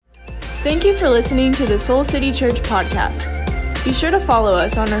Thank you for listening to the Soul City Church podcast. Be sure to follow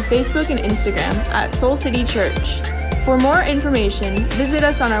us on our Facebook and Instagram at Soul City Church. For more information, visit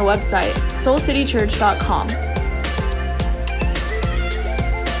us on our website, soulcitychurch.com.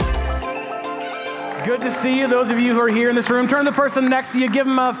 Good to see you. Those of you who are here in this room, turn to the person next to you, give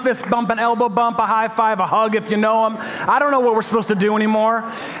them a fist bump, an elbow bump, a high five, a hug if you know them. I don't know what we're supposed to do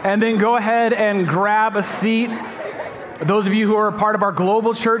anymore. And then go ahead and grab a seat. Those of you who are a part of our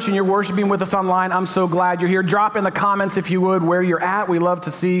global church and you're worshiping with us online, I'm so glad you're here. Drop in the comments, if you would, where you're at. We love to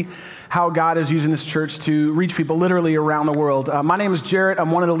see how God is using this church to reach people literally around the world. My name is Jarrett.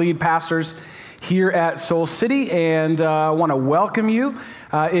 I'm one of the lead pastors here at Soul City, and I want to welcome you.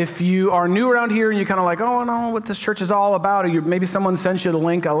 If you are new around here and you're kind of like, oh, I don't know what this church is all about, or maybe someone sent you the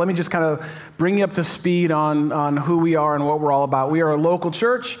link, let me just kind of bring you up to speed on who we are and what we're all about. We are a local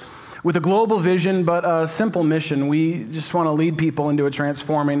church with a global vision, but a simple mission. We just want to lead people into a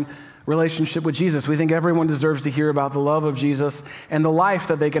transforming relationship with Jesus. We think everyone deserves to hear about the love of Jesus and the life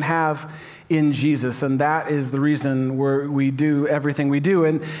that they can have in Jesus, and that is the reason we do everything we do.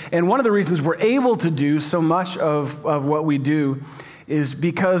 And one of the reasons we're able to do so much of what we do is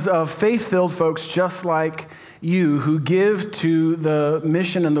because of faith-filled folks just like you who give to the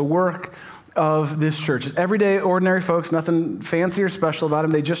mission and the work of this church. It's everyday, ordinary folks, nothing fancy or special about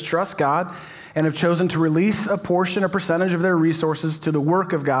them. They just trust God and have chosen to release a portion, a percentage of their resources to the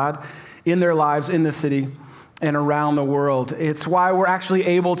work of God in their lives, in the city, and around the world. It's why we're actually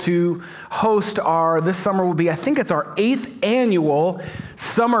able to host this summer will be, I think it's our 8th annual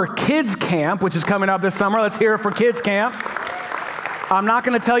Summer Kids Camp, which is coming up this summer. Let's hear it for Kids Camp. I'm not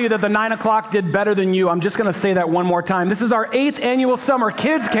going to tell you that the 9 o'clock did better than you. I'm just going to say that one more time. This is our 8th annual Summer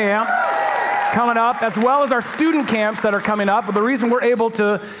Kids Camp coming up, as well as our student camps that are coming up. But the reason we're able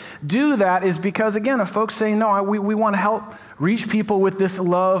to do that is because, again, of folks saying, no, we want to help reach people with this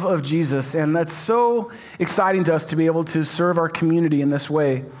love of Jesus. And that's so exciting to us to be able to serve our community in this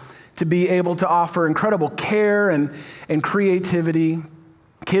way, to be able to offer incredible care and creativity,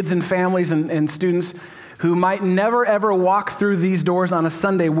 kids and families and students who might never, ever walk through these doors on a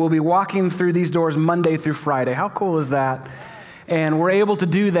Sunday will be walking through these doors Monday through Friday. How cool is that? And we're able to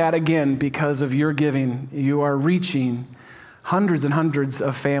do that, again, because of your giving. You are reaching hundreds and hundreds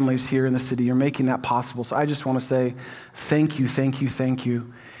of families here in the city. You're making that possible. So I just want to say thank you, thank you, thank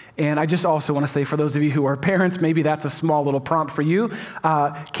you. And I just also want to say, for those of you who are parents, maybe that's a small little prompt for you.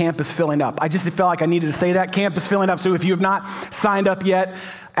 Camp is filling up. I just felt like I needed to say that. Camp is filling up. So if you have not signed up yet,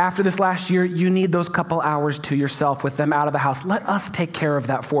 after this last year, you need those couple hours to yourself with them out of the house. Let us take care of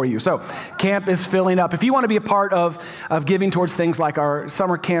that for you. So camp is filling up. If you want to be a part of giving towards things like our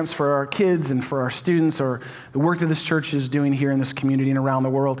summer camps for our kids and for our students, or the work that this church is doing here in this community and around the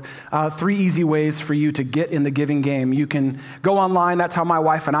world, 3 easy ways for you to get in the giving game. You can go online. That's how my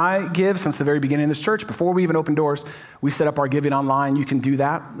wife and I give since the very beginning of this church. Before we even open doors, we set up our giving online. You can do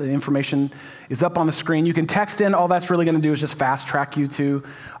that. The information is up on the screen. You can text in. All that's really going to do is just fast track you to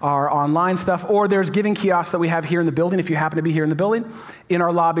our online stuff. Or there's giving kiosks that we have here in the building. If you happen to be here in the building, in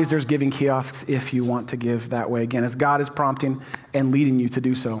our lobbies, there's giving kiosks if you want to give that way. Again, as God is prompting and leading you to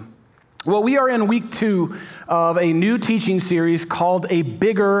do so. Well, we are in week 2 of a new teaching series called A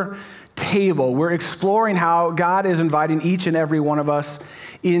Bigger Table. We're exploring how God is inviting each and every one of us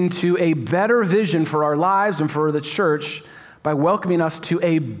into a better vision for our lives and for the church by welcoming us to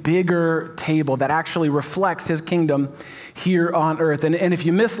a bigger table that actually reflects his kingdom here on earth. And if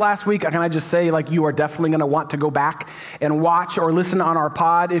you missed last week, can I just say, you are definitely going to want to go back and watch or listen on our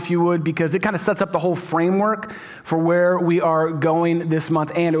pod, if you would, because it kind of sets up the whole framework for where we are going this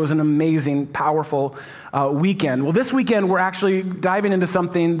month. And it was an amazing, powerful weekend. Well, this weekend, we're actually diving into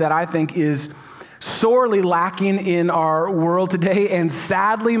something that I think is sorely lacking in our world today, and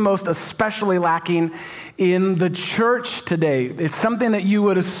sadly, most especially lacking in the church today. It's something that you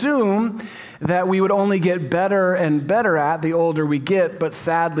would assume that we would only get better and better at the older we get, but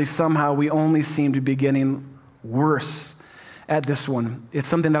sadly, somehow, we only seem to be getting worse at this one. It's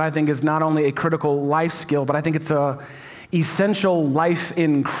something that I think is not only a critical life skill, but I think it's a essential life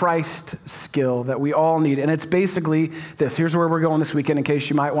in Christ skill that we all need. And it's basically this. Here's where we're going this weekend in case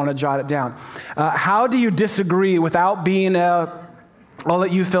you might want to jot it down. How do you disagree without being I'll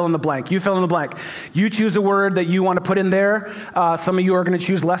let you fill in the blank. You fill in the blank. You choose a word that you want to put in there. Some of you are going to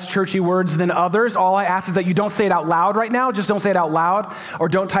choose less churchy words than others. All I ask is that you don't say it out loud right now. Just don't say it out loud, or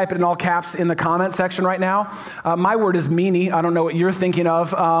don't type it in all caps in the comment section right now. My word is meanie. I don't know what you're thinking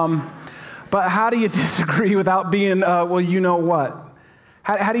of. But how do you disagree without being, well, you know what?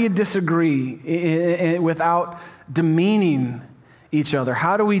 How do you disagree without demeaning each other?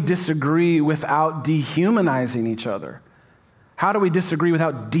 How do we disagree without dehumanizing each other? How do we disagree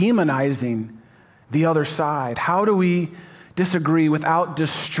without demonizing the other side? How do we disagree without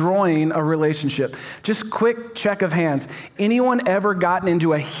destroying a relationship? Just quick check of hands. Anyone ever gotten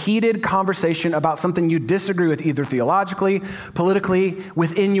into a heated conversation about something you disagree with, either theologically, politically,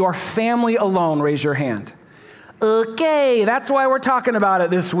 within your family alone? Raise your hand. Okay, that's why we're talking about it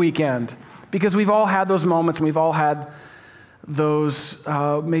this weekend, because we've all had those moments, and we've all had those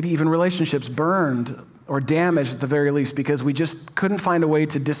maybe even relationships burned or damaged at the very least because we just couldn't find a way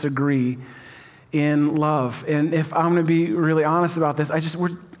to disagree in love. And if I'm going to be really honest about this,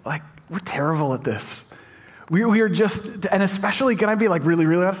 we're terrible at this. We are just, and especially, can I be like really,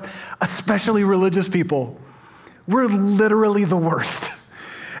 really honest? Especially religious people. We're literally the worst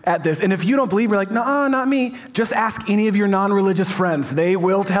at this. And if you don't believe, we're like, no, not me. Just ask any of your non-religious friends. They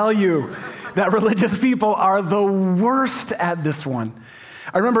will tell you that religious people are the worst at this one.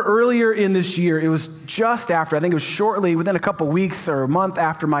 I remember earlier in this year, it was just after, I think it was shortly, within a couple weeks or a month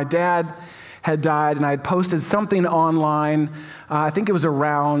after my dad had died, and I had posted something online. I think it was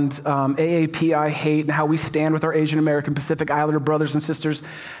around AAP I Hate and how we stand with our Asian American Pacific Islander brothers and sisters,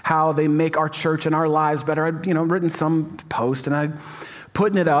 how they make our church and our lives better. I'd written some post and I'd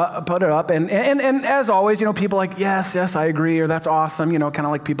put it up, and as always, people like, yes, I agree, or that's awesome, kind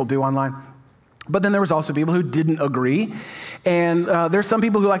of like people do online. But then there was also people who didn't agree, and there's some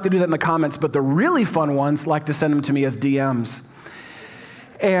people who like to do that in the comments, but the really fun ones like to send them to me as DMs.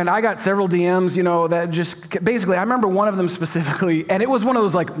 And I got several DMs, that just basically, I remember one of them specifically, and it was one of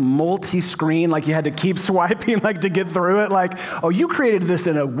those like multi-screen, like you had to keep swiping like to get through it. Like, oh, you created this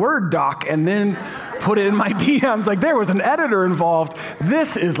in a Word doc and then put it in my DMs. Like there was an editor involved.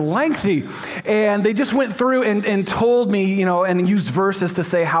 This is lengthy. And they just went through and told me, and used verses to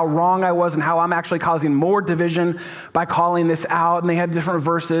say how wrong I was and how I'm actually causing more division by calling this out. And they had different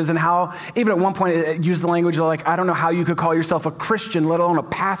verses and how even at one point it used the language of like, I don't know how you could call yourself a Christian, let alone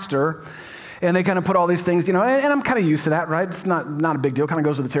a pastor. And they kind of put all these things, and I'm kind of used to that, right? It's not a big deal, kind of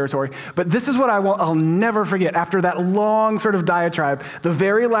goes with the territory. But this is what I'll never forget. After that long sort of diatribe, the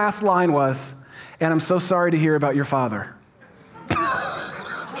very last line was, and I'm so sorry to hear about your father.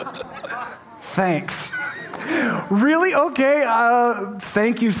 Thanks. Really? Okay.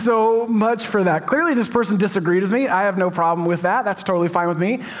 Thank you so much for that. Clearly, this person disagreed with me. I have no problem with that. That's totally fine with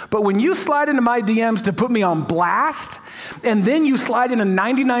me. But when you slide into my DMs to put me on blast, and then you slide in a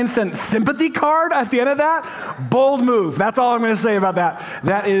 99-cent sympathy card at the end of that, bold move. That's all I'm going to say about that.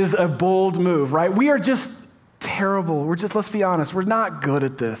 That is a bold move, right? We are just terrible. Let's be honest, we're not good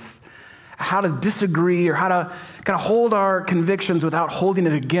at this. How to disagree or how to kind of hold our convictions without holding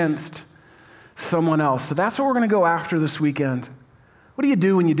it against someone else. So that's what we're going to go after this weekend. What do you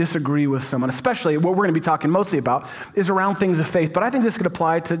do when you disagree with someone? Especially what we're going to be talking mostly about is around things of faith, but I think this could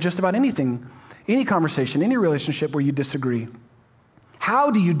apply to just about anything, any conversation, any relationship where you disagree.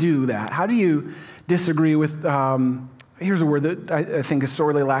 How do you do that? How do you disagree with, here's a word that I think is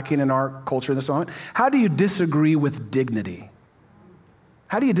sorely lacking in our culture in this moment. How do you disagree with dignity?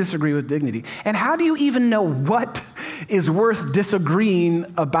 How do you disagree with dignity? And how do you even know what is worth disagreeing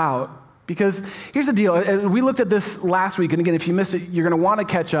about? Because here's the deal. We looked at this last week, and again, if you missed it, you're going to want to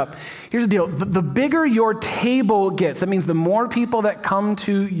catch up. Here's the deal. The bigger your table gets, that means the more people that come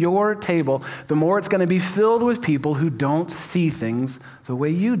to your table, the more it's going to be filled with people who don't see things the way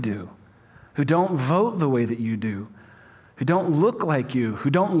you do, who don't vote the way that you do, who don't look like you, who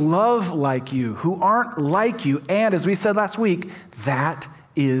don't love like you, who aren't like you. And as we said last week, that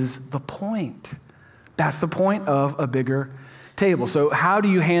is the point. That's the point of a bigger table. So how do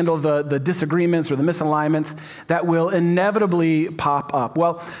you handle the disagreements or the misalignments that will inevitably pop up?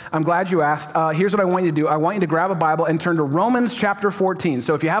 Well, I'm glad you asked. Here's what I want you to do. I want you to grab a Bible and turn to Romans chapter 14.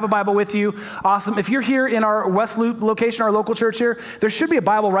 So if you have a Bible with you, awesome. If you're here in our West Loop location, our local church here, there should be a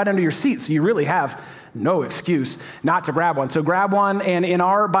Bible right under your seat. So you really have no excuse not to grab one. So grab one, and in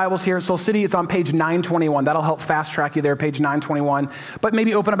our Bibles here at Soul City, it's on page 921. That'll help fast track you there, page 921. But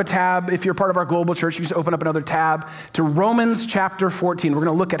maybe open up a tab. If you're part of our global church, you just open up another tab to Romans chapter 14. We're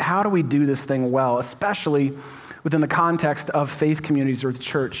going to look at how do we do this thing well, especially within the context of faith communities or the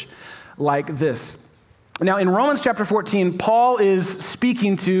church like this. Now, in Romans chapter 14, Paul is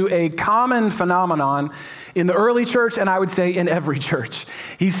speaking to a common phenomenon in the early church, and I would say in every church.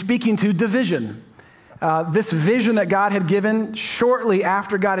 He's speaking to division. This vision that God had given, shortly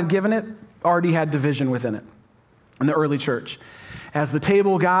after God had given it, already had division within it in the early church. As the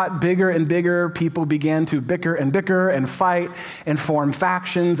table got bigger and bigger, people began to bicker and fight and form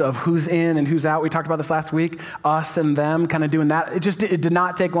factions of who's in and who's out. We talked about this last week, us and them kind of doing that. It did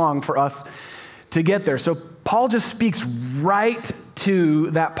not take long for us to get there. So Paul just speaks right to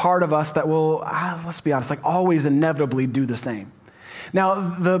that part of us that will, let's be honest, like always inevitably do the same.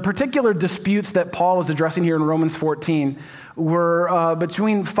 Now, the particular disputes that Paul is addressing here in Romans 14 were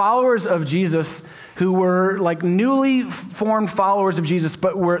between followers of Jesus who were like newly formed followers of Jesus,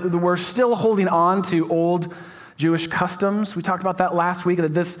 but were still holding on to old Jewish customs. We talked about that last week,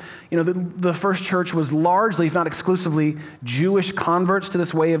 that this, the first church was largely, if not exclusively, Jewish converts to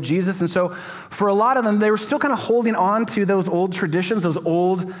this way of Jesus. And so for a lot of them, they were still kind of holding on to those old traditions, those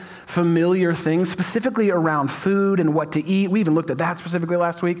old familiar things, specifically around food and what to eat. We even looked at that specifically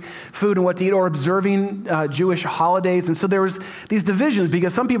last week, food and what to eat, or observing Jewish holidays. And so there was these divisions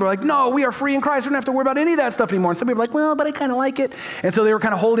because some people are like, no, we are free in Christ. We don't have to worry about any of that stuff anymore. And some people are like, well, but I kind of like it. And so they were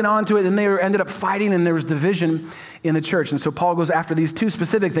kind of holding on to it, and they ended up fighting, and there was division in the church. And so Paul goes after these two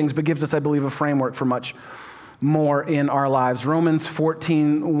specific things, but gives us, I believe, a framework for much more in our lives. Romans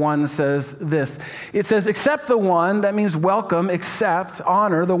 14:1 says this. It says, accept the one, that means welcome, accept,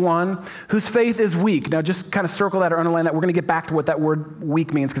 honor the one whose faith is weak. Now just kind of circle that or underline that. We're going to get back to what that word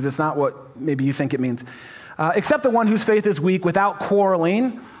weak means, because it's not what maybe you think it means. Accept the one whose faith is weak without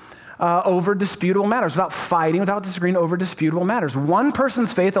quarreling over disputable matters, without fighting, without disagreeing over disputable matters. One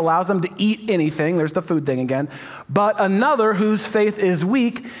person's faith allows them to eat anything, there's the food thing again, but another whose faith is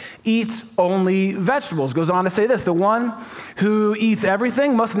weak eats only vegetables. Goes on to say this, the one who eats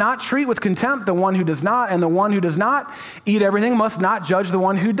everything must not treat with contempt the one who does not, and the one who does not eat everything must not judge the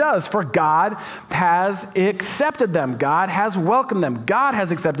one who does, for God has accepted them. God has welcomed them. God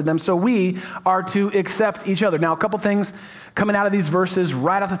has accepted them, so we are to accept each other. Now, a couple things coming out of these verses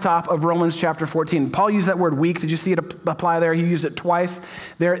right off the top of Romans chapter 14. Paul used that word weak. Did you see it apply there? He used it twice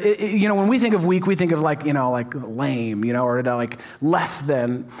there. When we think of weak, we think of like lame, or like less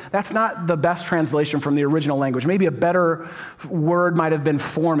than. That's not the best translation from the original language. Maybe a better word might have been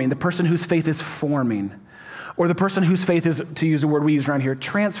forming, the person whose faith is forming, or the person whose faith is, to use a word we use around here,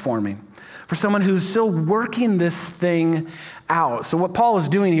 transforming. For someone who's still working this thing out. So what Paul is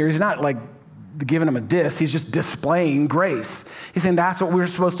doing here, he's not like giving him a diss, he's just displaying grace. He's saying that's what we're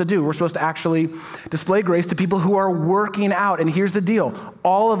supposed to do. We're supposed to actually display grace to people who are working out. And here's the deal.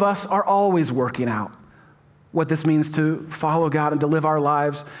 All of us are always working out what this means to follow God and to live our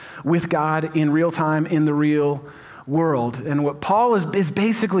lives with God in real time, in the real world. And what Paul is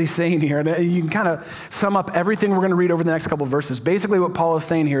basically saying here, and you can kind of sum up everything we're going to read over the next couple of verses. Basically what Paul is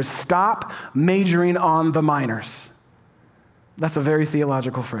saying here is stop majoring on the minors. That's a very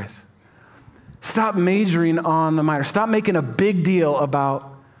theological phrase. Stop majoring on the minor. Stop making a big deal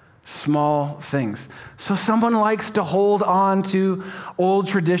about small things. So someone likes to hold on to old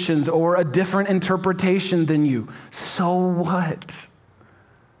traditions or a different interpretation than you. So what?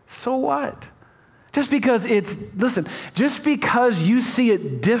 So what? Just because you see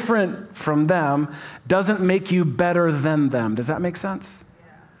it different from them doesn't make you better than them. Does that make sense?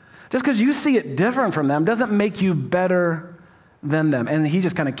 Yeah. Just because you see it different from them doesn't make you better than them. And he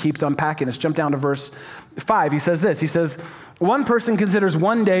just kind of keeps unpacking this. Jump down to verse 5. He says this. He says, one person considers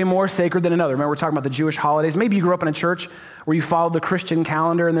one day more sacred than another. Remember, we're talking about the Jewish holidays. Maybe you grew up in a church where you followed the Christian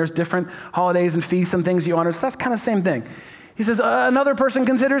calendar and there's different holidays and feasts and things you honor. So that's kind of the same thing. He says, another person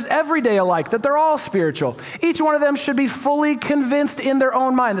considers every day alike, that they're all spiritual. Each one of them should be fully convinced in their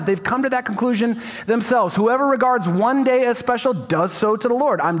own mind that they've come to that conclusion themselves. Whoever regards one day as special does so to the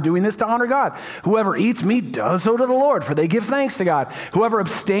Lord. I'm doing this to honor God. Whoever eats meat does so to the Lord, for they give thanks to God. Whoever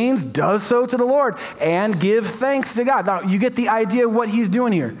abstains does so to the Lord and give thanks to God. Now, you get the idea of what he's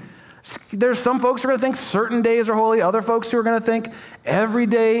doing here. There's some folks who are going to think certain days are holy, other folks who are going to think every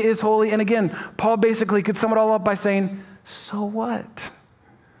day is holy. And again, Paul basically could sum it all up by saying, so what?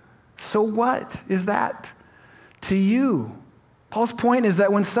 So what is that to you? Paul's point is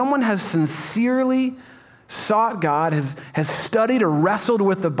that when someone has sincerely sought God, has studied or wrestled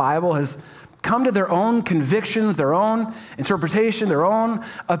with the Bible, has come to their own convictions, their own interpretation, their own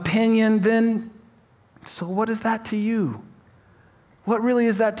opinion, then so what is that to you? What really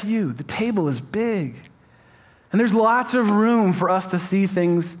is that to you? The table is big. And there's lots of room for us to see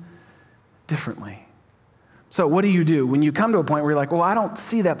things differently. So what do you do when you come to a point where you're like, well, I don't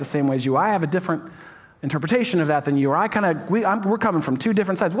see that the same way as you. I have a different interpretation of that than you, or we're coming from two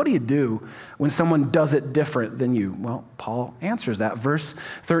different sides. What do you do when someone does it different than you? Well, Paul answers that. Verse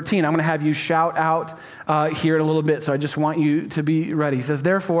 13, I'm going to have you shout out here in a little bit, so I just want you to be ready. He says,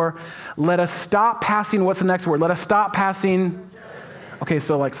 therefore, let us stop passing, what's the next word? Let us stop passing. Okay,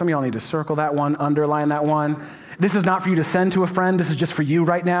 so like some of y'all need to circle that one, underline that one. This is not for you to send to a friend. This is just for you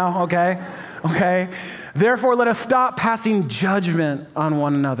right now, okay? Okay? Therefore, let us stop passing judgment on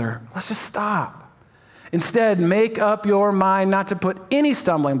one another. Let's just stop. Instead, make up your mind not to put any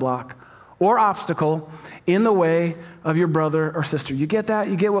stumbling block or obstacle in the way of your brother or sister. You get that?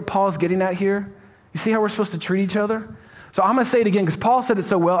 You get what Paul's getting at here? You see how we're supposed to treat each other? So I'm going to say it again because Paul said it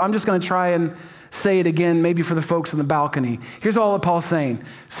so well. I'm just going to try and say it again, maybe for the folks in the balcony. Here's all that Paul's saying.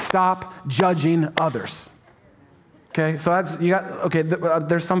 Stop judging others. Okay, so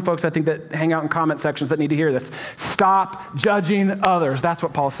there's some folks I think that hang out in comment sections that need to hear this. Stop judging others. That's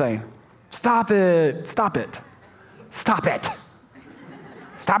what Paul's saying. Stop it. Stop it. Stop it.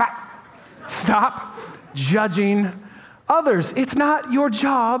 Stop it. Stop judging others. It's not your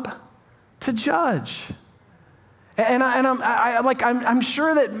job to judge. And I'm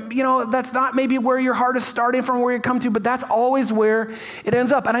sure that, that's not maybe where your heart is starting from, where you come to, but that's always where it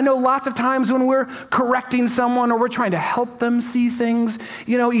ends up. And I know lots of times when we're correcting someone or we're trying to help them see things,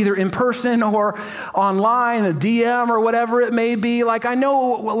 either in person or online, a DM or whatever it may be. Like I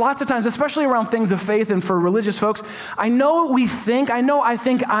know lots of times, especially around things of faith and for religious folks, I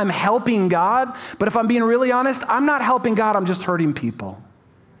think I'm helping God, but if I'm being really honest, I'm not helping God, I'm just hurting people.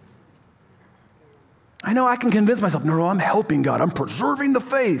 I know I can convince myself, no, I'm helping God. I'm preserving the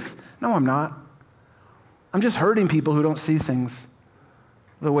faith. No, I'm not. I'm just hurting people who don't see things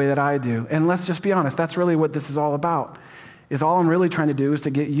the way that I do. And let's just be honest, that's really what this is all about. Is all I'm really trying to do is to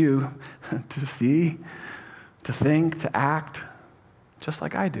get you to see, to think, to act just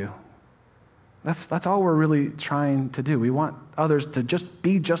like I do. That's all we're really trying to do. We want others to just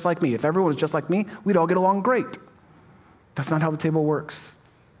be just like me. If everyone was just like me, we'd all get along great. That's not how the table works.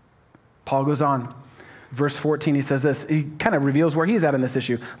 Paul goes on. Verse 14, he says this. He kind of reveals where he's at in this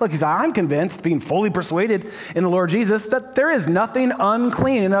issue. Look, I'm convinced, being fully persuaded in the Lord Jesus, that there is nothing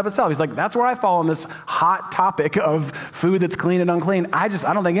unclean in and of itself. He's like, that's where I fall on this hot topic of food that's clean and unclean. I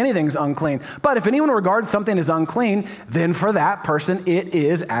don't think anything's unclean. But if anyone regards something as unclean, then for that person, it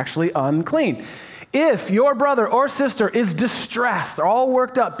is actually unclean. If your brother or sister is distressed or all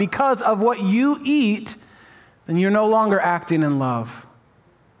worked up because of what you eat, then you're no longer acting in love.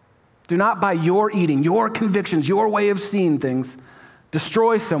 Do not by your eating, your convictions, your way of seeing things,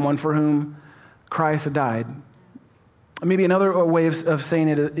 destroy someone for whom Christ died. Maybe another way of saying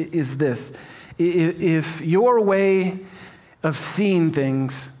it is this. If your way of seeing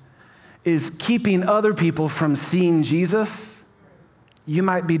things is keeping other people from seeing Jesus, you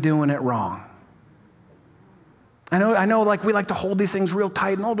might be doing it wrong. I know like we like to hold these things real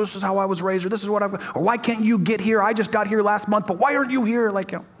tight and, this is how I was raised, or this is what or why can't you get here? I just got here last month, but why aren't you here?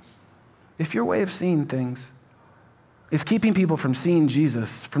 If your way of seeing things is keeping people from seeing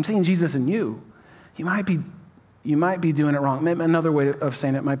Jesus in you, you might be doing it wrong. Maybe another way of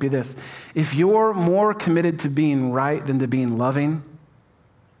saying it might be this. If you're more committed to being right than to being loving,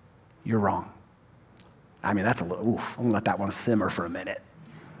 you're wrong. That's a little, I'm going to let that one simmer for a minute.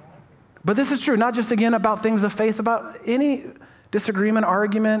 But this is true, not just, again, about things of faith, about any disagreement,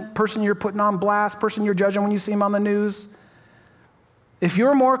 argument, person you're putting on blast, person you're judging when you see them on the news. If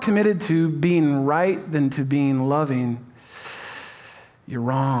you're more committed to being right than to being loving, you're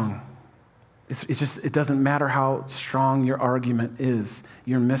wrong. It doesn't matter how strong your argument is.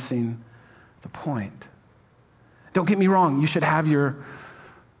 You're missing the point. Don't get me wrong. You should have your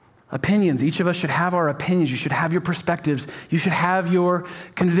opinions. Each of us should have our opinions. You should have your perspectives. You should have your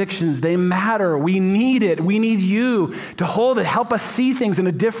convictions. They matter. We need it. We need you to hold it, help us see things in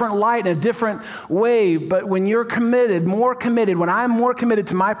a different light, in a different way. But when you're committed, when I'm more committed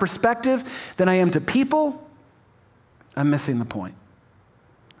to my perspective than I am to people, I'm missing the point.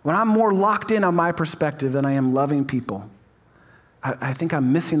 When I'm more locked in on my perspective than I am loving people, I think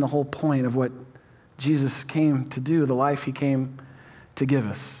I'm missing the whole point of what Jesus came to do, the life he came to give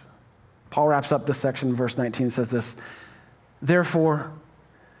us. Paul wraps up this section in verse 19 and says this, therefore,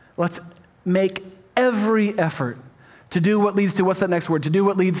 let's make every effort to do what leads to, what's that next word? To do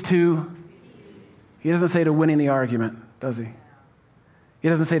what leads to, he doesn't say to winning the argument, does he? He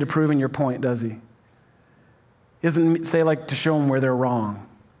doesn't say to proving your point, does he? He doesn't say to show them where they're wrong.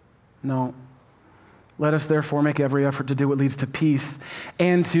 No. Let us therefore make every effort to do what leads to peace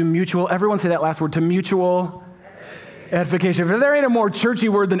and to mutual, everyone say that last word, to mutual edification. If there ain't a more churchy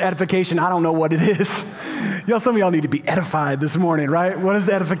word than edification, I don't know what it is. Some of y'all need to be edified this morning, right? What does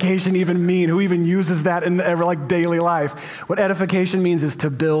edification even mean? Who even uses that in daily life? What edification means is to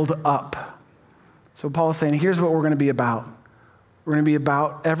build up. So Paul is saying, here's what we're going to be about. We're going to be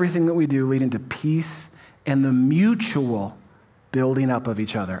about everything that we do leading to peace and the mutual building up of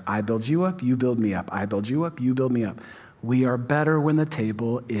each other. I build you up, you build me up. I build you up, you build me up. We are better when the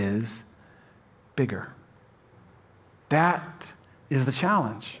table is bigger. That is the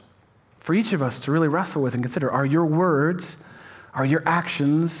challenge for each of us to really wrestle with and consider. Are your words, are your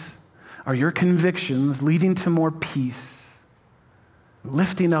actions, are your convictions leading to more peace,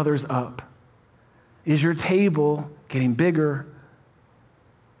 lifting others up? Is your table getting bigger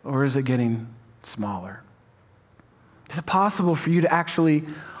or is it getting smaller? Is it possible for you to actually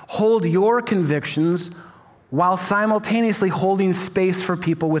hold your convictions while simultaneously holding space for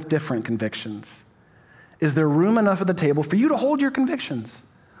people with different convictions? Is there room enough at the table for you to hold your convictions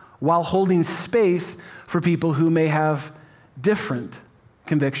while holding space for people who may have different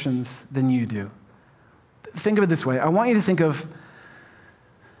convictions than you do? Think of it this way. I want you to think of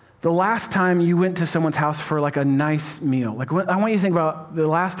the last time you went to someone's house for like a nice meal. Like I want you to think about the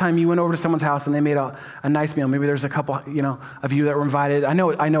last time you went over to someone's house and they made a nice meal. Maybe there's a couple, of you that were invited. I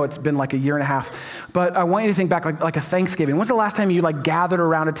know it's been like a year and a half, but I want you to think back like a Thanksgiving. When's the last time you like gathered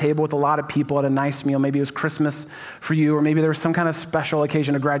around a table with a lot of people at a nice meal? Maybe it was Christmas for you, or maybe there was some kind of special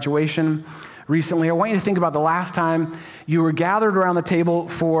occasion, a graduation recently. I want you to think about the last time you were gathered around the table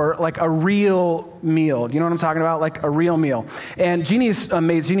for like a real meal. You know what I'm talking about? Like a real meal. And Jeannie's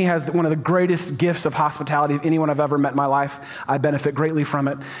amazing. Jeannie has one of the greatest gifts of hospitality of anyone I've ever met in my life. I benefit greatly from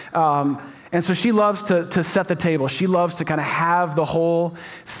it. And so she loves to set the table. She loves to kind of have the whole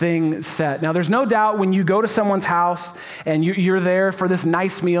thing set. Now, there's no doubt when you go to someone's house and you're there for this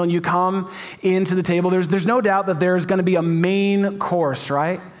nice meal and you come into the table, there's no doubt that there's going to be a main course,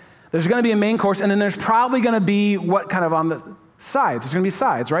 right? There's going to be a main course, and then there's probably going to be what kind of on the sides. There's going to be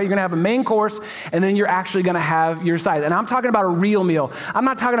sides, right? You're going to have a main course, and then you're actually going to have your sides. And I'm talking about a real meal. I'm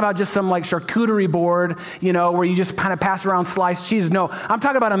not talking about just some like charcuterie board, where you just kind of pass around sliced cheese. No, I'm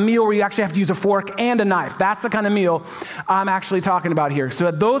talking about a meal where you actually have to use a fork and a knife. That's the kind of meal I'm actually talking about here. So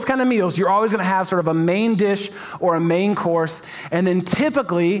at those kind of meals, you're always going to have sort of a main dish or a main course, and then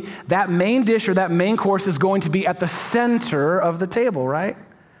typically that main dish or that main course is going to be at the center of the table, right?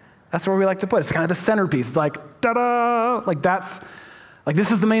 That's where we like to put it. It's kind of the centerpiece. It's like, da-da,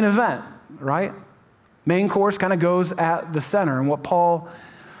 this is the main event, right? Main course kind of goes at the center. And what Paul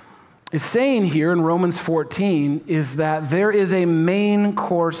is saying here in Romans 14 is that there is a main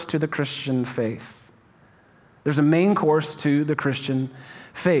course to the Christian faith. There's a main course to the Christian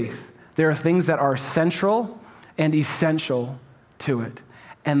faith. There are things that are central and essential to it.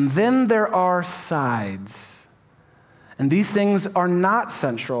 And then there are sides. And these things are not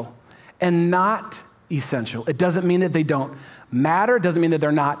central and not essential. It doesn't mean that they don't matter. It doesn't mean that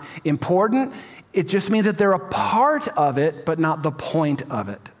they're not important. It just means that they're a part of it, but not the point of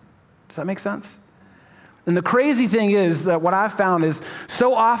it. Does that make sense? And the crazy thing is that what I've found is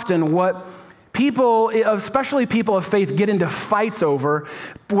so often what people, especially people of faith, get into fights over,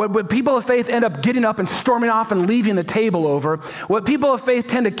 what people of faith end up getting up and storming off and leaving the table over, what people of faith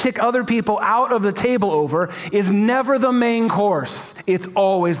tend to kick other people out of the table over is never the main course. It's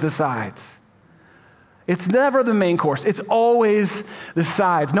always the sides. It's never the main course. It's always the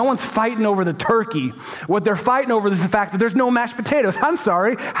sides. No one's fighting over the turkey. What they're fighting over is the fact that there's no mashed potatoes. I'm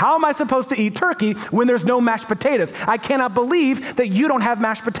sorry, how am I supposed to eat turkey when there's no mashed potatoes? I cannot believe that you don't have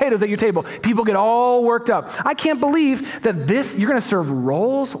mashed potatoes at your table. People get all worked up. I can't believe that you're going to serve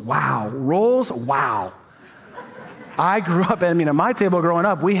rolls? Wow, rolls? Wow. I grew up, at my table growing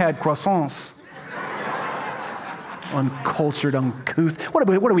up, we had croissants. Uncultured, uncouth. What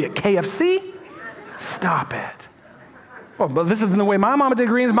are we at KFC? Stop it. Well, but this isn't the way my mama did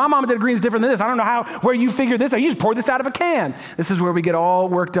greens. My mama did greens different than this. I don't know where you figured this out. You just poured this out of a can. This is where we get all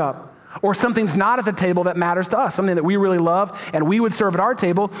worked up. Or something's not at the table that matters to us, something that we really love and we would serve at our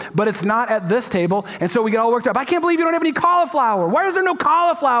table, but it's not at this table, and so we get all worked up. I can't believe you don't have any cauliflower. Why is there no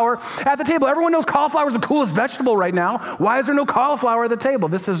cauliflower at the table? Everyone knows cauliflower is the coolest vegetable right now. Why is there no cauliflower at the table?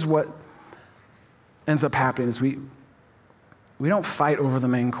 This is what ends up happening is we don't fight over the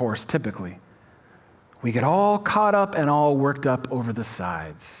main course typically. We get all caught up and all worked up over the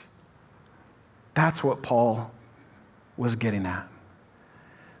sides. That's what Paul was getting at.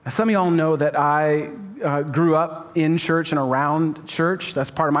 Now, some of y'all know that I grew up in church and around church. That's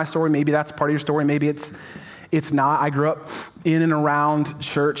part of my story. Maybe that's part of your story. Maybe it's not. I grew up in and around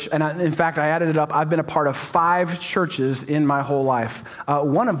church. And in fact, I added it up. I've been a part of 5 churches in my whole life.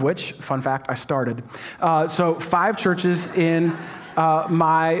 One of which, fun fact, I started. So 5 churches in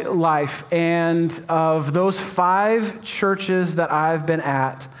my life. And of those 5 churches that I've been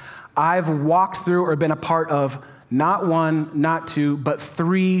at, I've walked through or been a part of not 1, not 2, but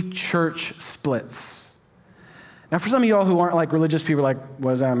 3 church splits. Now, for some of y'all who aren't like religious people, like,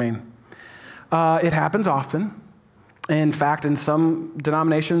 what does that mean? It happens often. In fact, in some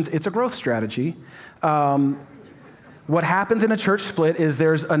denominations, it's a growth strategy. What happens in a church split is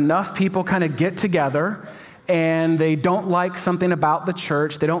there's enough people kind of get together and they don't like something about the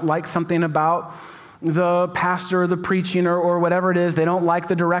church. They don't like something about the pastor or the preaching or whatever it is. They don't like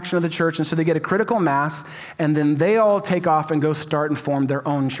the direction of the church, and so they get a critical mass, and then they all take off and go start and form their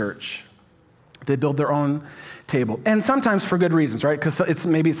own church. They build their own table. And sometimes for good reasons, right? Because it's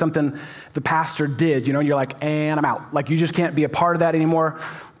maybe something the pastor did, and you're like, and I'm out. Like, you just can't be a part of that anymore.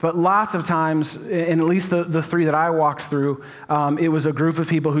 But lots of times, and at least the three that I walked through, it was a group of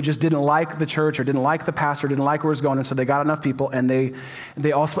people who just didn't like the church or didn't like the pastor, didn't like where it was going, and so they got enough people, and they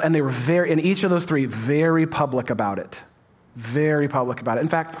were very, in each of those three, very public about it. Very public about it. In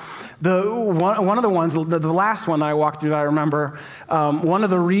fact, one of the ones, the last one that I walked through that I remember, one of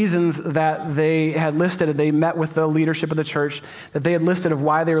the reasons that they had listed, they met with the leadership of the church, that they had listed of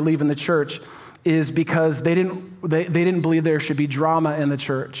why they were leaving the church is because they didn't believe there should be drama in the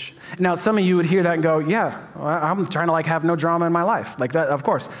church. Now, some of you would hear that and go, yeah, I'm trying to have no drama in my life. Like that, of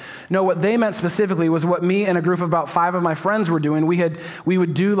course. No, what they meant specifically was what me and a group of about 5 of my friends were doing. We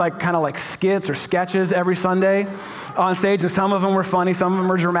would do kind of skits or sketches every Sunday on stage, and some of them were funny, some of them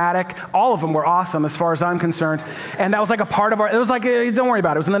were dramatic. All of them were awesome as far as I'm concerned. And that was a part of it was don't worry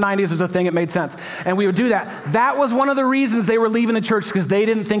about it. It was in the 90s, it was a thing, it made sense. And we would do that. That was one of the reasons they were leaving the church, because they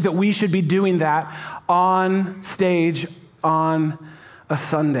didn't think that we should be doing that on stage on a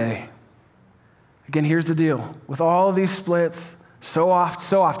Sunday. Again, here's the deal. With all of these splits, so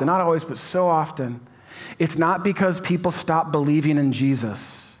often, not always, but so often, it's not because people stop believing in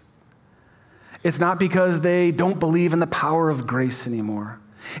Jesus. It's not because they don't believe in the power of grace anymore.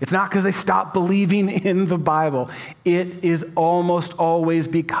 It's not because they stop believing in the Bible. It is almost always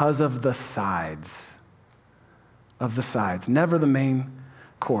because of the sides. Never the main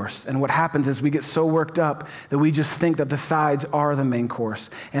course. And what happens is we get so worked up that we just think that the sides are the main course.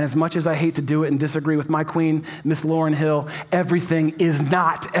 And as much as I hate to do it and disagree with my queen, Miss Lauryn Hill, everything is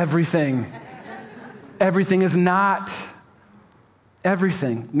not everything. Everything is not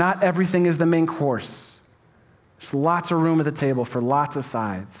everything. Not everything is the main course. There's lots of room at the table for lots of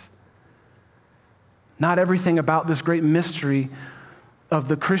sides. Not everything about this great mystery of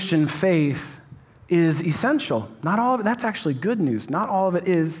the Christian faith is essential. Not all of it, that's actually good news. Not all of it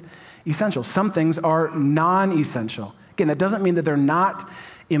is essential. Some things are non-essential. Again, that doesn't mean that they're not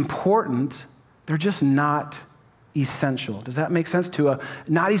important, they're just not essential. Does that make sense?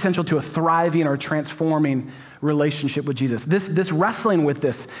 Not essential to a thriving or transforming relationship with Jesus. This wrestling with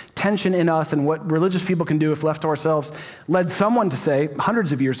this tension in us and what religious people can do if left to ourselves led someone to say,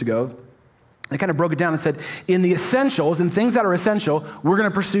 hundreds of years ago, they kind of broke it down and said, in the essentials, in things that are essential, we're going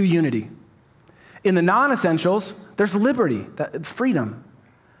to pursue unity. In the non-essentials, there's liberty, freedom,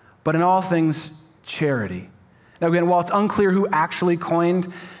 but in all things, charity. Now again, while it's unclear who actually coined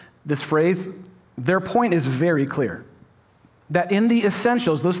this phrase, their point is very clear. That in the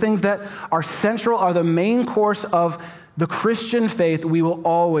essentials, those things that are central, are the main course of the Christian faith, we will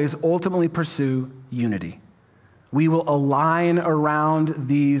always ultimately pursue unity. We will align around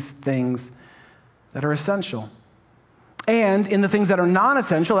these things that are essential. And in the things that are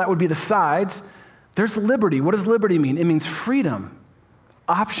non-essential, that would be the sides, there's liberty. What does liberty mean? It means freedom,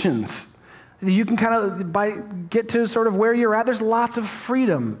 options. You can kind of get to sort of where you're at. There's lots of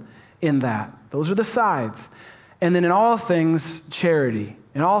freedom in that. Those are the sides. And then in all things, charity.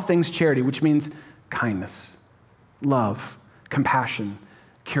 In all things, charity, which means kindness, love, compassion,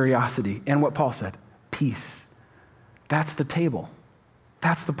 curiosity, and what Paul said, peace. That's the table.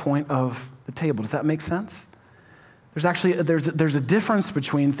 That's the point of the table. Does that make sense? There's a difference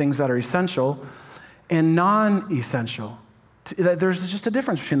between things that are essential and non-essential. There's just a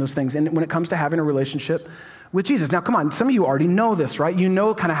difference between those things. And when it comes to having a relationship with Jesus. Now, come on, some of you already know this, right? You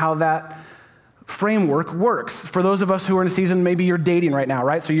know kind of how that framework works. For those of us who are in a season, maybe you're dating right now,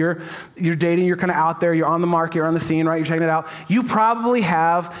 right? So you're dating, you're kind of out there, you're on the market, you're on the scene, right? You're checking it out. You probably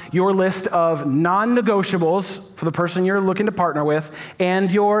have your list of non-negotiables for the person you're looking to partner with and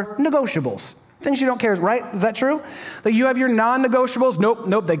your negotiables. Things you don't care, right? Is that true? That you have your non-negotiables?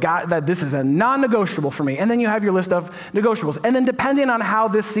 Nope, they got that. This is a non-negotiable for me. And then you have your list of negotiables. And then depending on how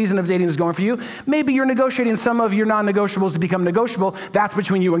this season of dating is going for you, maybe you're negotiating some of your non-negotiables to become negotiable. That's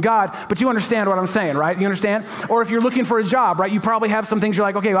between you and God. But you understand what I'm saying, right? You understand? Or if you're looking for a job, right? You probably have some things you're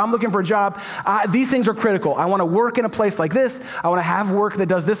like, okay, well, I'm looking for a job. These things are critical. I want to work in a place like this. I want to have work that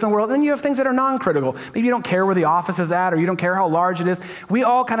does this in the world. And then you have things that are non-critical. Maybe you don't care where the office is at, or you don't care how large it is. We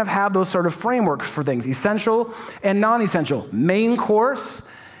all kind of have those sort of frameworks for things, essential and non-essential, main course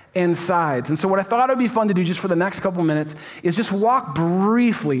and sides. And so what I thought it would be fun to do just for the next couple minutes is just walk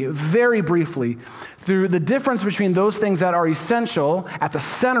briefly, very briefly, through the difference between those things that are essential at the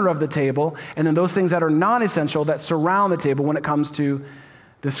center of the table and then those things that are non-essential that surround the table when it comes to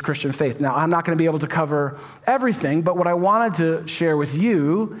this Christian faith. Now, I'm not going to be able to cover everything, but what I wanted to share with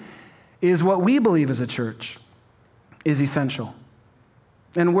you is what we believe as a church is essential.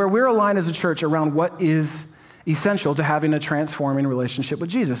 And where we're aligned as a church around what is essential to having a transforming relationship with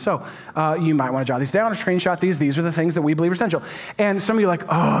Jesus. So you might want to jot these down or screenshot these. These are the things that we believe are essential. And some of you are like,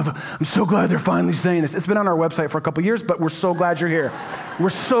 oh, I'm so glad they're finally saying this. It's been on our website for a couple years, but we're so glad you're here. We're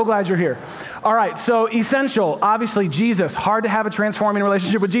so glad you're here. All right, so essential, obviously Jesus. Hard to have a transforming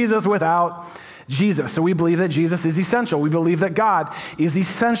relationship with Jesus without Jesus. So we believe that Jesus is essential. We believe that God is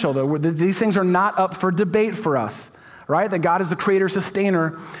essential. These things are not up for debate for us. Right? That God is the creator,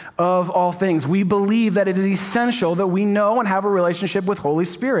 sustainer of all things. We believe that it is essential that we know and have a relationship with Holy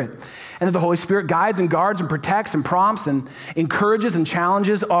Spirit, and that the Holy Spirit guides and guards and protects and prompts and encourages and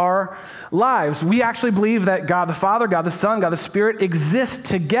challenges our lives. We actually believe that God the Father, God the Son, God the Spirit exist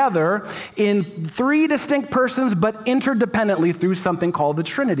together in three distinct persons, but interdependently through something called the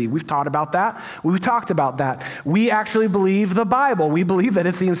Trinity. We've taught about that. We've talked about that. We actually believe the Bible. We believe that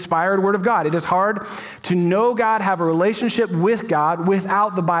it's the inspired Word of God. It is hard to know God, have a relationship with God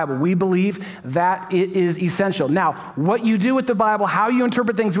without the Bible. We believe that it is essential. Now, what you do with the Bible, how you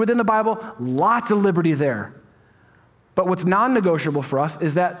interpret things within the Bible, lots of liberty there. But what's non-negotiable for us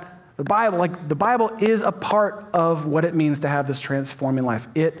is that the Bible is a part of what it means to have this transforming life.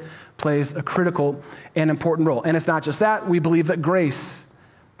 It plays a critical and important role. And it's not just that. We believe that grace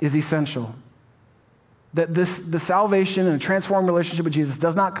is essential. That the salvation and a transformed relationship with Jesus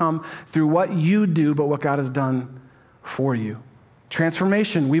does not come through what you do, but what God has done for you.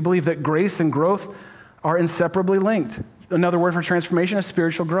 Transformation, we believe that grace and growth are inseparably linked. Another word for transformation is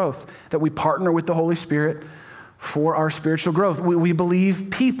spiritual growth, that we partner with the Holy Spirit for our spiritual growth. We believe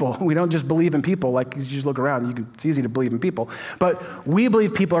people. We don't just believe in people, like you just look around, it's easy to believe in people, but we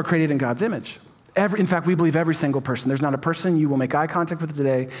believe people are created in God's image. In fact, we believe every single person. There's not a person you will make eye contact with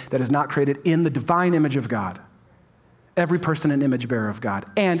today that is not created in the divine image of God. Every person an image bearer of God,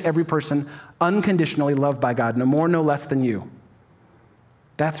 and every person unconditionally loved by God, no more, no less than you.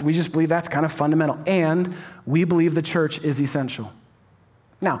 We just believe that's kind of fundamental. And we believe the church is essential.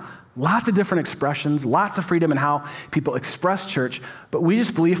 Now, lots of different expressions, lots of freedom in how people express church, but we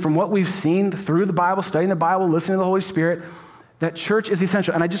just believe from what we've seen through the Bible, studying the Bible, listening to the Holy Spirit, that church is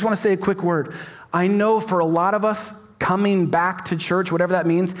essential. And I just want to say a quick word. I know for a lot of us, coming back to church, whatever that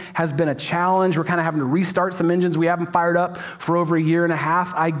means, has been a challenge. We're kind of having to restart some engines we haven't fired up for over a year and a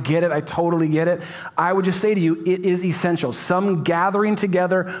half. I get it. I totally get it. I would just say to you, it is essential. Some gathering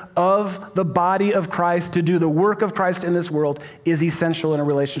together of the body of Christ to do the work of Christ in this world is essential in a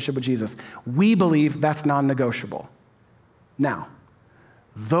relationship with Jesus. We believe that's non-negotiable. Now,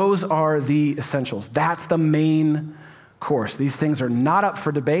 those are the essentials. That's the main course. These things are not up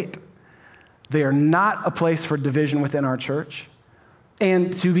for debate. They are not a place for division within our church.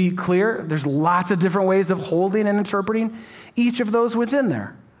 And to be clear, there's lots of different ways of holding and interpreting each of those within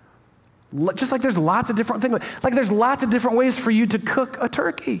there. Just like there's lots of different things. Like there's lots of different ways for you to cook a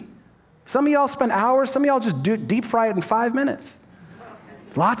turkey. Some of y'all spend hours, some of y'all just deep fry it in 5 minutes.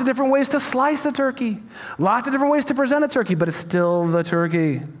 Lots of different ways to slice a turkey. Lots of different ways to present a turkey, but it's still the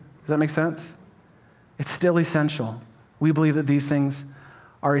turkey. Does that make sense? It's still essential. We believe that these things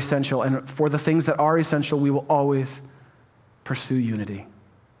are essential. And for the things that are essential, we will always pursue unity.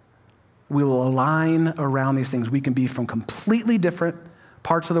 We will align around these things. We can be from completely different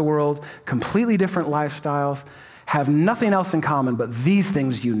parts of the world, completely different lifestyles, have nothing else in common, but these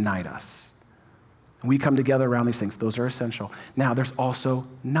things unite us. We come together around these things. Those are essential. Now, there's also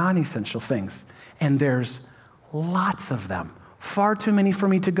non-essential things, and there's lots of them. Far too many for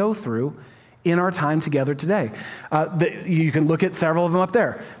me to go through in our time together today. You can look at several of them up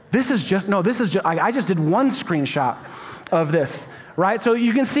there. I just did one screenshot of this, right? So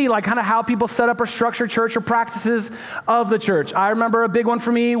you can see like kind of how people set up or structure church or practices of the church. I remember a big one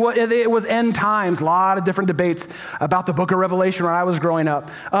for me, it was end times, a lot of different debates about the book of Revelation when I was growing up.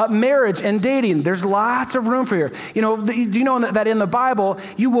 Marriage and dating, there's lots of room for here. Do you know that in the Bible,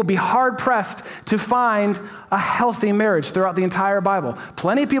 you will be hard pressed to find a healthy marriage throughout the entire Bible.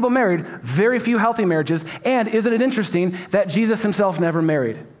 Plenty of people married, very few healthy marriages, and isn't it interesting that Jesus himself never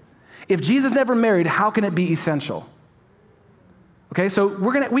married? If Jesus never married, how can it be essential? Okay, so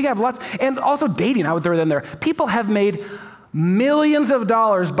we have lots, and also dating, I would throw that in there. People have made millions of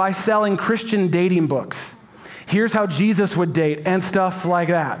dollars by selling Christian dating books. Here's how Jesus would date and stuff like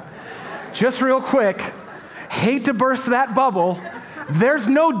that. Just real quick, hate to burst that bubble, there's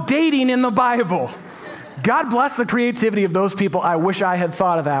no dating in the Bible. God bless the creativity of those people. I wish I had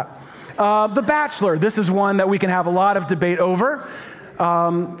thought of that. The Bachelor, this is one that we can have a lot of debate over.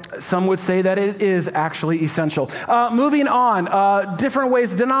 Some would say that it is actually essential. Moving on, different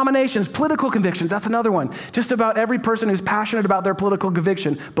ways, denominations, political convictions, that's another one. Just about every person who's passionate about their political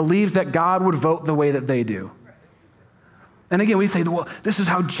conviction believes that God would vote the way that they do. And again, we say, well, this is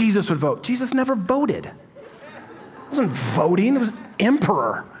how Jesus would vote. Jesus never voted. wasn't voting, it was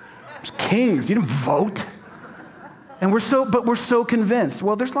emperor. It was kings, you didn't vote. And we're so convinced.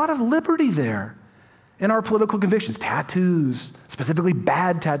 Well, there's a lot of liberty there in our political convictions. Tattoos, specifically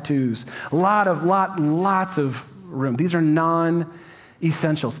bad tattoos. Lots of room. These are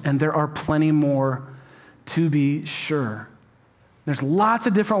non-essentials, and there are plenty more to be sure. There's lots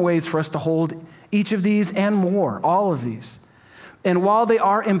of different ways for us to hold each of these and more, all of these. And while they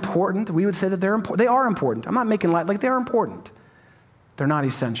are important, we would say that they're important. They are important. I'm not making light, like they're important. They're not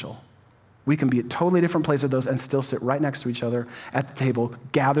essential. We can be at totally different places of those and still sit right next to each other at the table,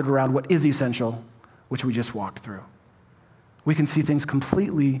 gathered around what is essential, which we just walked through. We can see things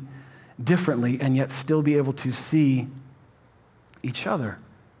completely differently and yet still be able to see each other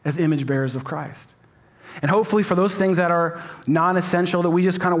as image bearers of Christ. And hopefully for those things that are non-essential that we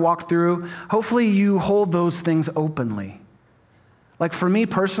just kind of walked through, hopefully you hold those things openly. Like for me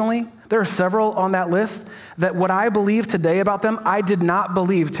personally, there are several on that list that what I believe today about them, I did not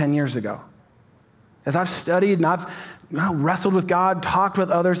believe 10 years ago. As I've studied and I've wrestled with God, talked with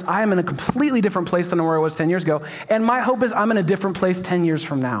others, I am in a completely different place than where I was 10 years ago. And my hope is I'm in a different place 10 years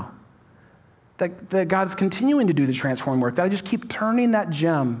from now. That God's continuing to do the transforming work, that I just keep turning that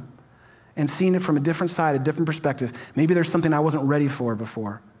gem and seeing it from a different side, a different perspective. Maybe there's something I wasn't ready for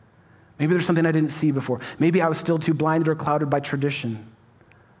before. Maybe there's something I didn't see before. Maybe I was still too blinded or clouded by tradition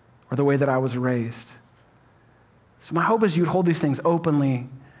or the way that I was raised. So my hope is you'd hold these things openly,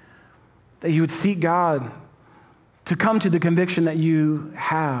 that you would seek God to come to the conviction that you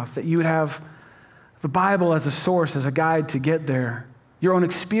have, that you would have the Bible as a source, as a guide to get there, your own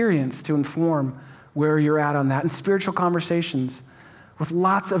experience to inform where you're at on that, and spiritual conversations with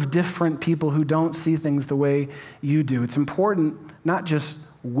lots of different people who don't see things the way you do. It's important not just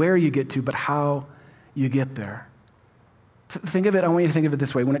where you get to, but how you get there. Think of it, I want you to think of it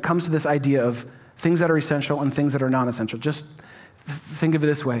this way. When it comes to this idea of things that are essential and things that are non-essential, just think of it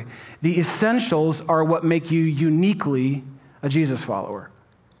this way. The essentials are what make you uniquely a Jesus follower,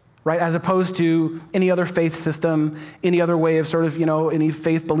 right? As opposed to any other faith system, any other way of sort of, any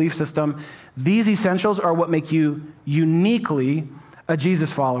faith belief system. These essentials are what make you uniquely a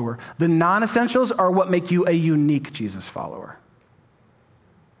Jesus follower. The non-essentials are what make you a unique Jesus follower.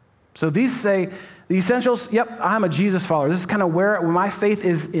 So these say, the essentials, yep, I'm a Jesus follower. This is kind of where my faith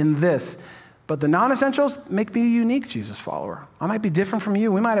is in this. But the non-essentials make me a unique Jesus follower. I might be different from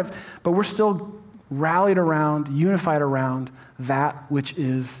you. We might have, but we're still rallied around, unified around that which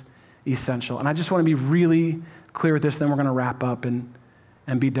is essential. And I just want to be really clear with this, then we're going to wrap up and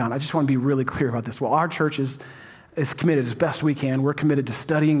be done. I just want to be really clear about this. Well, our church is committed as best we can. We're committed to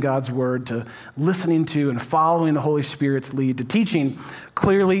studying God's word, to listening to and following the Holy Spirit's lead, to teaching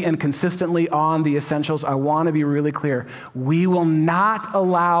clearly and consistently on the essentials. I want to be really clear. We will not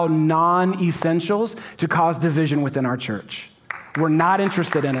allow non-essentials to cause division within our church. We're not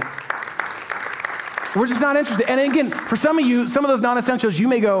interested in it. We're just not interested. And again, for some of you, some of those non-essentials, you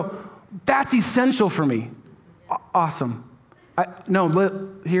may go, that's essential for me. Awesome.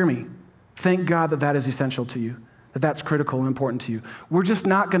 Hear me. Thank God that is essential to you, that's critical and important to you. We're just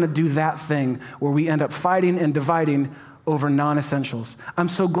not going to do that thing where we end up fighting and dividing over non-essentials. I'm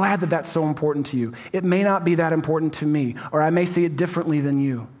so glad that that's so important to you. It may not be that important to me, or I may see it differently than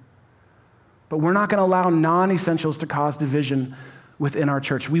you. But we're not going to allow non-essentials to cause division within our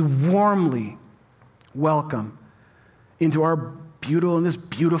church. We warmly welcome into this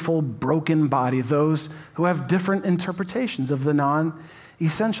beautiful, broken body those who have different interpretations of the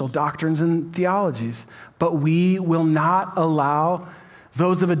non-essential doctrines and theologies. But we will not allow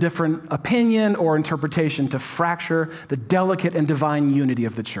those of a different opinion or interpretation to fracture the delicate and divine unity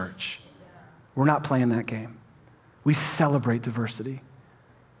of the church. We're not playing that game. We celebrate diversity.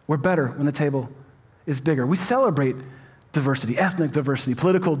 We're better when the table is bigger. We celebrate diversity, ethnic diversity,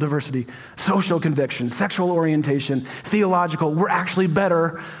 political diversity, social conviction, sexual orientation, theological. We're actually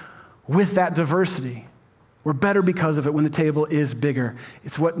better with that diversity. We're better because of it when the table is bigger.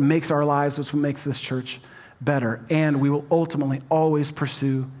 It's what makes our lives, it's what makes this church better. And we will ultimately always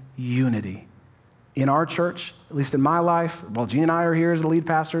pursue unity. In our church, at least in my life, while Gene and I are here as the lead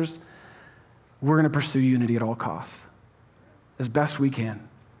pastors, we're going to pursue unity at all costs, as best we can.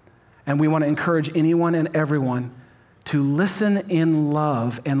 And we want to encourage anyone and everyone to listen in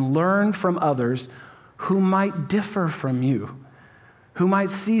love and learn from others who might differ from you, who might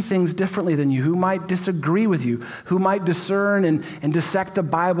see things differently than you, who might disagree with you, who might discern and dissect the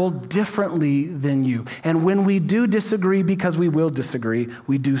Bible differently than you. And when we do disagree, because we will disagree,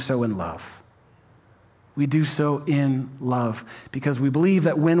 we do so in love. We do so in love because we believe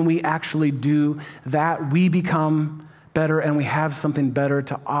that when we actually do that, we become better and we have something better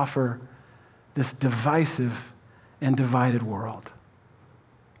to offer this divisive and divided world.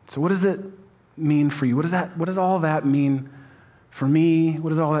 So what does it mean for you? What does all that mean for me? What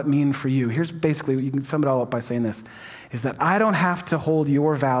does all that mean for you? Here's basically, you can sum it all up by saying this, is that I don't have to hold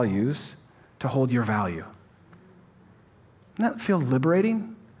your values to hold your value. Doesn't that feel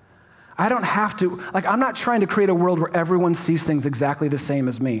liberating? I don't have to, I'm not trying to create a world where everyone sees things exactly the same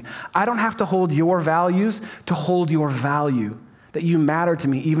as me. I don't have to hold your values to hold your value, that you matter to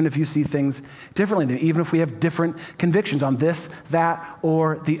me, even if you see things differently, even if we have different convictions on this, that,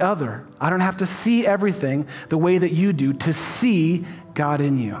 or the other. I don't have to see everything the way that you do to see God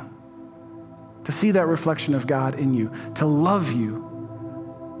in you, to see that reflection of God in you, to love you.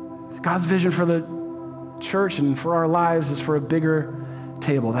 God's vision for the church and for our lives is for a bigger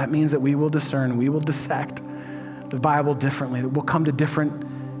table. That means that we will discern, we will dissect the Bible differently, that we'll come to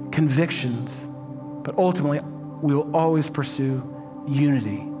different convictions, but ultimately we will always pursue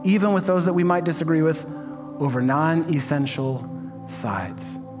unity, even with those that we might disagree with over non-essential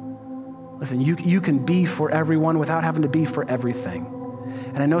sides. Listen, you can be for everyone without having to be for everything.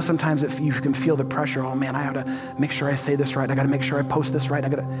 And I know sometimes if you can feel the pressure, oh man, I have to make sure I say this right, I gotta make sure I post this right,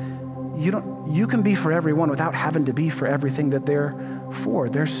 you can be for everyone without having to be for everything that they're for.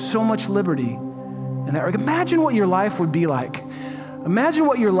 There's so much liberty in that. Imagine what your life would be like. Imagine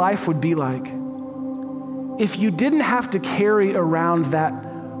what your life would be like if you didn't have to carry around that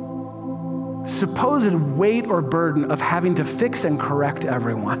supposed weight or burden of having to fix and correct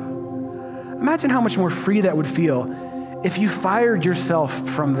everyone. Imagine how much more free that would feel if you fired yourself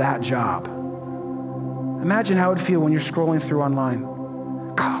from that job. Imagine how it would feel when you're scrolling through online.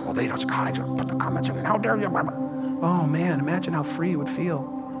 God, well, I just put the comments in, how dare you? Oh man, imagine how free it would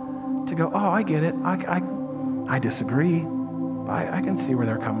feel to go, oh, I get it. I disagree, but I can see where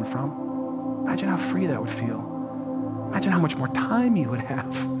they're coming from. Imagine how free that would feel. Imagine how much more time you would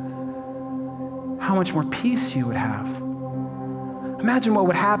have. How much more peace you would have. Imagine what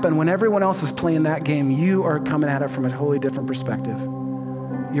would happen when everyone else is playing that game. You are coming at it from a totally different perspective.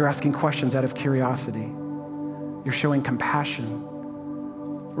 You're asking questions out of curiosity. You're showing compassion.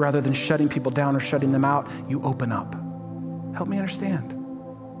 Rather than shutting people down or shutting them out, you open up. Help me understand.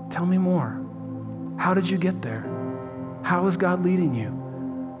 Tell me more. How did you get there? How is God leading you?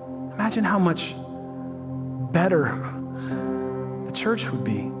 Imagine how much better the church would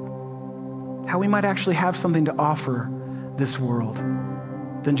be. How we might actually have something to offer this world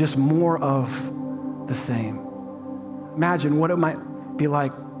than just more of the same. Imagine what it might be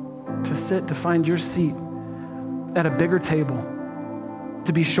like to find your seat at a bigger table,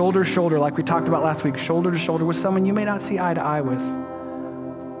 to be shoulder to shoulder, like we talked about last week, shoulder to shoulder with someone you may not see eye to eye with,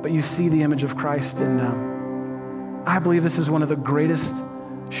 but you see the image of Christ in them. I believe this is one of the greatest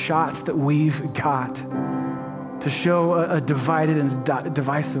shots that we've got to show a divided and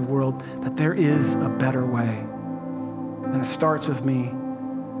divisive world that there is a better way. And it starts with me,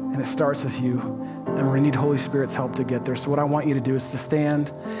 and it starts with you, and we're gonna need Holy Spirit's help to get there. So what I want you to do is to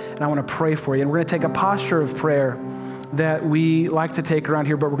stand, and I wanna pray for you. And we're gonna take a posture of prayer that we like to take around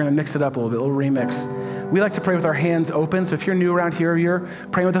here, but we're gonna mix it up a little bit, a little remix. We like to pray with our hands open. So if you're new around here, you're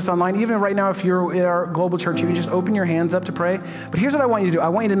praying with us online, even right now, if you're in our global church, you can just open your hands up to pray. But here's what I want you to do. I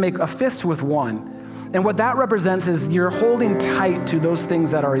want you to make a fist with one. And what that represents is you're holding tight to those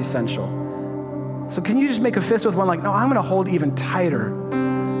things that are essential. So can you just make a fist with one, like, no, I'm gonna hold even tighter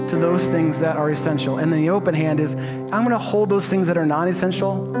to those things that are essential. And then the open hand is, I'm gonna hold those things that are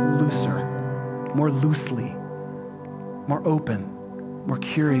non-essential looser, more loosely, more open, more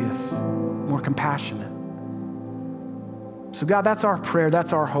curious, more compassionate. So God, that's our prayer,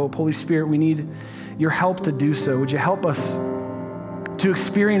 that's our hope. Holy Spirit, we need your help to do so. Would you help us to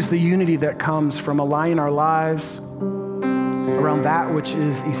experience the unity that comes from aligning our lives around that which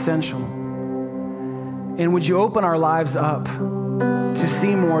is essential? And would you open our lives up to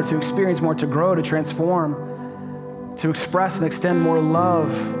see more, to experience more, to grow, to transform, to express and extend more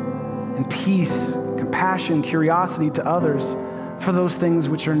love and peace, compassion, curiosity to others for those things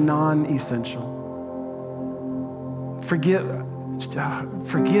which are non-essential.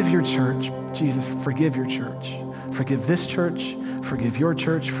 Forgive your church, Jesus, forgive your church. Forgive this church, forgive your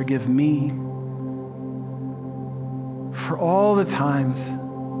church, forgive me for all the times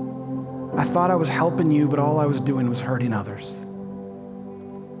I thought I was helping you, but all I was doing was hurting others.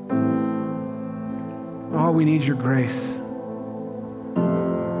 Oh, we need your grace.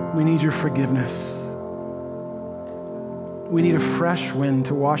 We need your forgiveness. We need a fresh wind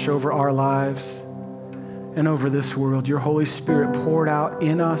to wash over our lives and over this world. Your Holy Spirit poured out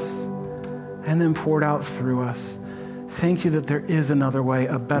in us and then poured out through us. Thank you that there is another way,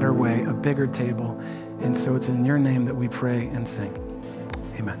 a better way, a bigger table. And so it's in your name that we pray and sing.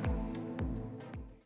 Amen.